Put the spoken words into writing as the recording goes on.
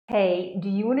Hey, do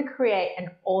you want to create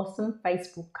an awesome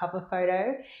Facebook cover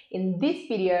photo? In this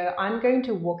video, I'm going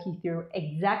to walk you through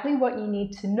exactly what you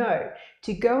need to know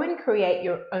to go and create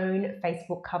your own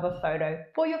Facebook cover photo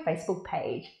for your Facebook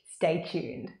page. Stay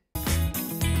tuned.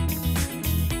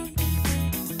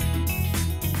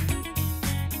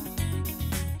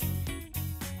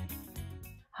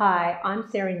 Hi, I'm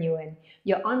Sarah Nguyen,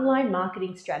 your online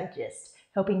marketing strategist,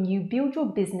 helping you build your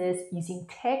business using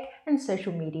tech and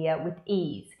social media with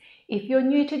ease. If you're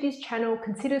new to this channel,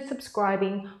 consider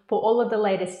subscribing for all of the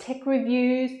latest tech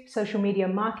reviews, social media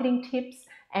marketing tips,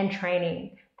 and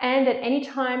training. And at any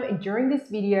time during this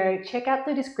video, check out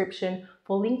the description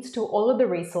for links to all of the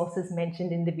resources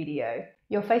mentioned in the video.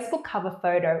 Your Facebook cover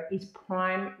photo is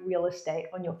prime real estate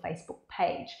on your Facebook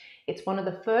page. It's one of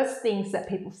the first things that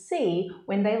people see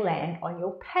when they land on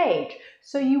your page.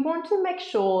 So you want to make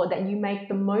sure that you make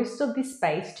the most of this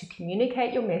space to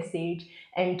communicate your message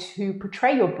and to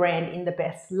portray your brand in the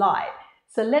best light.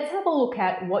 So let's have a look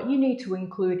at what you need to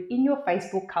include in your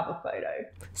Facebook cover photo.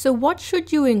 So what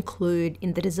should you include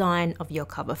in the design of your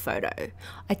cover photo?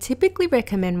 I typically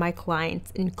recommend my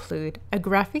clients include a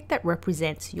graphic that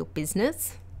represents your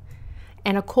business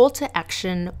and a call to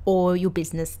action or your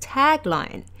business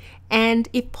tagline, and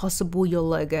if possible, your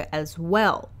logo as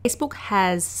well. Facebook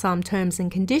has some terms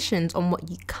and conditions on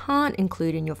what you can't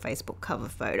include in your Facebook cover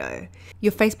photo.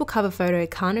 Your Facebook cover photo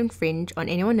can't infringe on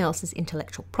anyone else's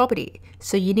intellectual property,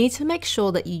 so you need to make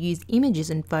sure that you use images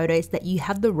and photos that you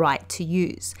have the right to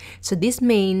use. So this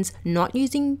means not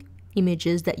using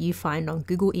images that you find on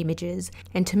Google Images,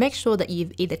 and to make sure that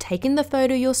you've either taken the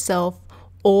photo yourself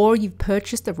or you've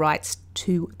purchased the rights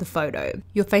to the photo.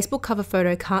 Your Facebook cover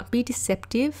photo can't be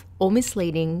deceptive or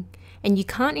misleading, and you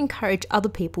can't encourage other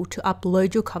people to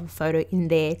upload your cover photo in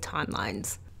their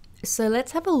timelines. So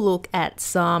let's have a look at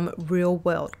some real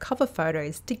world cover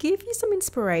photos to give you some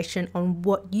inspiration on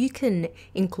what you can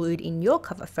include in your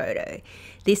cover photo.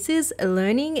 This is a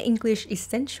Learning English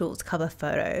Essentials cover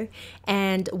photo,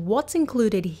 and what's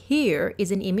included here is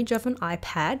an image of an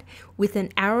iPad with an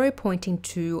arrow pointing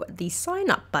to the sign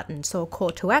up button, so a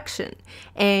call to action.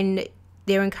 And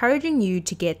they're encouraging you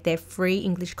to get their free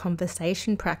English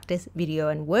conversation practice video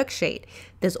and worksheet.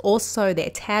 There's also their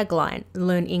tagline,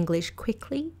 learn English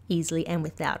quickly, easily, and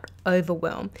without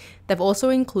overwhelm. They've also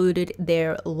included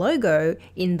their logo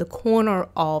in the corner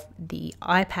of the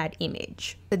iPad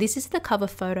image. So this is the cover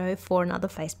photo for another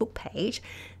Facebook page,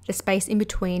 the space in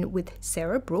between with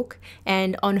Sarah Brooke,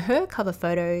 and on her cover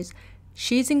photos,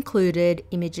 she's included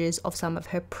images of some of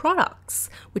her products,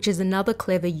 which is another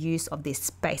clever use of this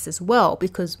space as well,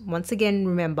 because once again,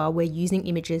 remember, we're using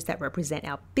images that represent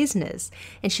our business.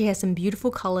 And she has some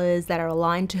beautiful colors that are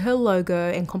aligned to her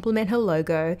logo and complement her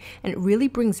logo, and it really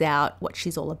brings out what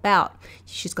she's all about.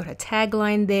 She's got her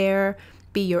tagline there,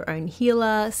 be your own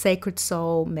healer, sacred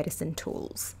soul, medicine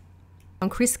tools. On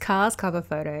Chris Carr's cover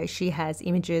photo, she has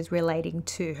images relating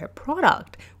to her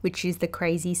product, which is the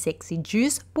Crazy Sexy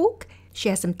Juice book. She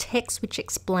has some text which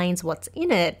explains what's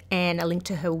in it and a link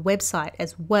to her website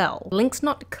as well. The link's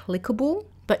not clickable,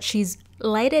 but she's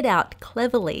laid it out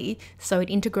cleverly so it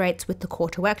integrates with the call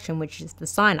to action, which is the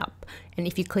sign up. And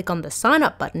if you click on the sign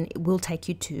up button, it will take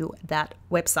you to that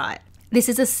website. This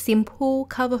is a simple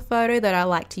cover photo that I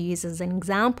like to use as an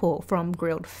example from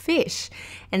Grilled Fish.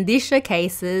 And this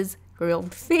showcases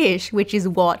grilled fish, which is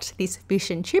what this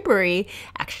fish and chippery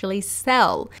actually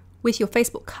sell. With your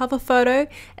Facebook cover photo,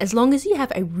 as long as you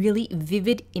have a really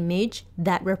vivid image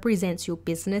that represents your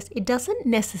business, it doesn't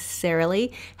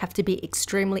necessarily have to be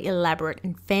extremely elaborate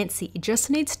and fancy. It just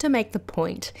needs to make the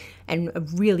point and a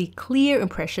really clear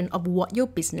impression of what your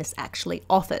business actually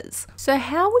offers. So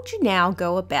how would you now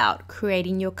go about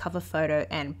creating your cover photo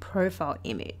and profile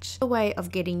image? The way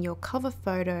of getting your cover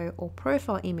photo or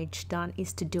profile image done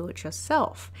is to do it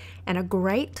yourself. And a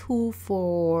great tool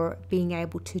for being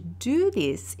able to do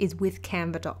this is with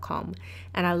Canva.com.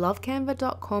 And I love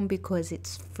Canva.com because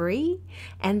it's free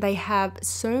and they have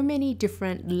so many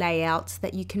different layouts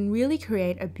that you can really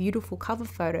create a beautiful cover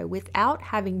photo without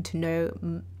having to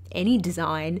know any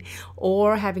design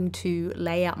or having to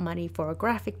lay out money for a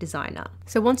graphic designer.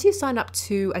 So once you've signed up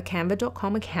to a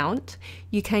Canva.com account,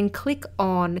 you can click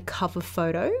on cover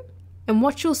photo. And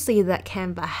what you'll see that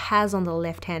Canva has on the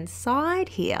left-hand side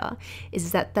here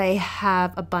is that they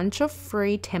have a bunch of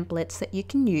free templates that you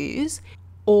can use.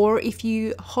 Or if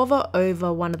you hover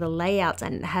over one of the layouts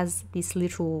and it has this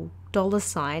little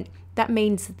 $sign, that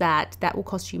means that will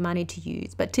cost you money to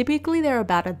use, but typically they're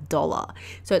about $1.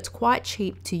 So it's quite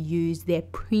cheap to use their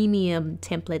premium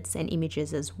templates and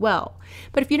images as well.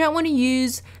 But if you don't want to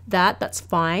use that, that's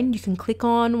fine. You can click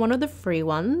on one of the free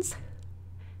ones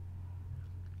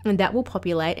and that will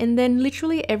populate, and then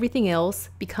literally everything else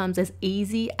becomes as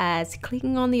easy as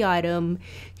clicking on the item,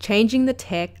 changing the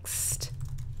text.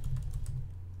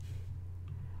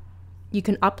 You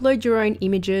can upload your own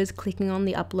images, clicking on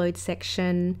the upload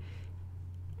section,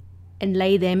 and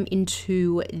lay them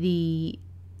into the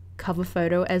cover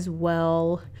photo as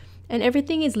well. And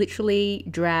everything is literally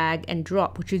drag and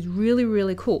drop, which is really,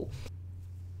 really cool.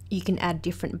 You can add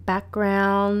different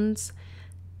backgrounds.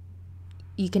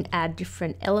 You can add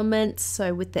different elements.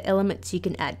 So with the elements, you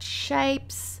can add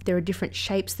shapes. There are different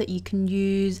shapes that you can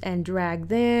use and drag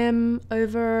them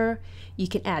over. You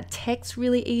can add text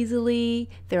really easily.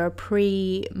 There are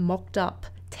pre-mocked up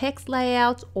text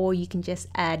layouts, or you can just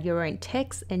add your own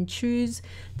text and choose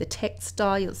the text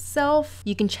style yourself.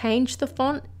 You can change the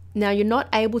font. Now, you're not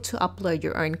able to upload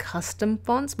your own custom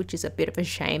fonts, which is a bit of a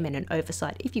shame and an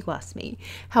oversight if you ask me.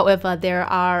 However, there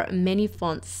are many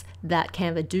fonts that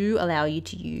Canva do allow you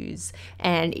to use,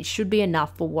 and it should be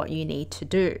enough for what you need to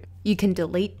do. You can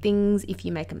delete things if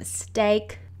you make a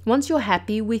mistake. Once you're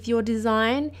happy with your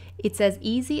design, it's as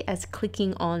easy as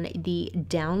clicking on the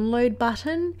download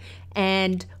button,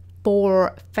 and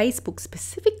for Facebook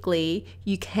specifically,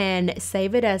 you can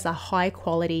save it as a high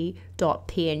quality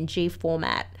 .png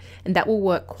format, and that will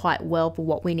work quite well for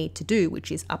what we need to do,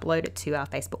 which is upload it to our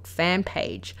Facebook fan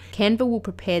page. Canva will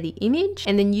prepare the image,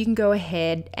 and then you can go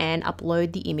ahead and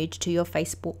upload the image to your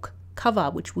Facebook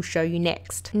cover, which we'll show you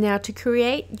next. Now, to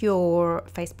create your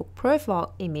Facebook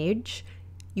profile image,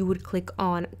 you would click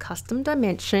on custom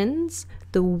dimensions.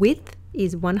 The width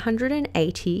is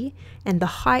 180 and the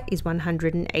height is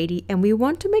 180, and we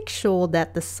want to make sure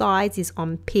that the size is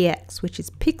on px, which is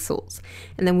pixels,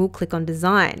 and then we'll click on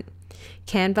design.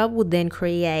 Canva will then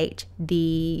create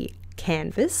the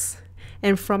canvas,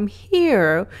 and from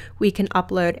here we can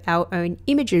upload our own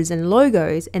images and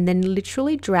logos and then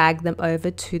literally drag them over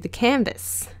to the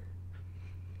canvas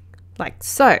like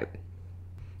so.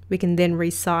 We can then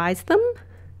resize them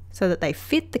so that they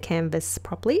fit the canvas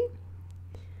properly.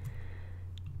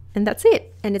 And that's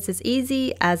it. And it's as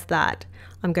easy as that.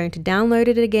 I'm going to download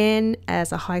it again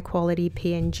as a high quality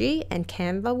PNG, and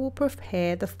Canva will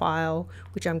prepare the file,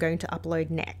 which I'm going to upload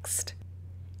next.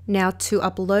 Now, to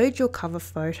upload your cover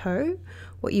photo,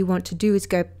 what you want to do is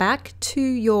go back to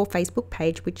your Facebook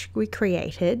page, which we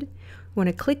created. You want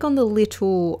to click on the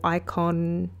little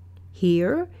icon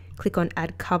here, click on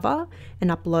add cover,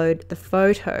 and upload the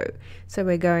photo. So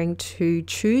we're going to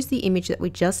choose the image that we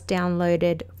just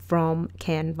downloaded from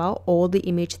Canva, or the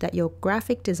image that your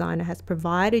graphic designer has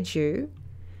provided you,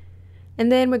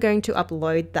 and then we're going to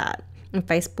upload that, and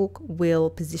Facebook will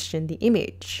position the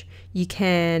image. You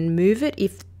can move it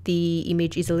if the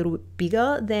image is a little bit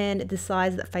bigger than the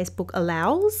size that Facebook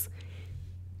allows.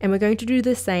 And we're going to do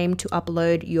the same to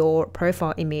upload your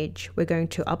profile image. We're going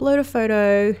to upload a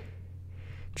photo,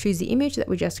 choose the image that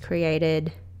we just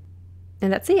created,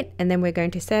 and that's it. And then we're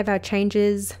going to save our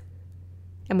changes,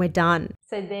 and we're done.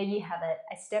 So there you have it,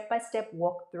 a step-by-step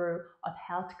walkthrough of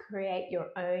how to create your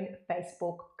own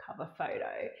Facebook cover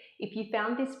photo. If you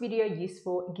found this video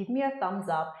useful, give me a thumbs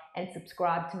up and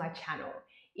subscribe to my channel.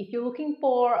 If you're looking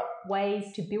for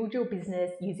ways to build your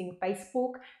business using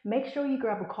Facebook, make sure you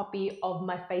grab a copy of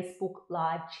my Facebook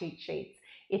Live cheat sheets.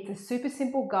 It's a super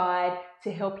simple guide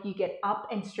to help you get up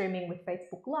and streaming with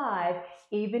Facebook Live,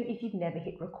 even if you've never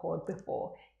hit record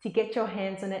before. To get your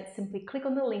hands on it, simply click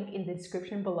on the link in the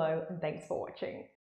description below, and thanks for watching.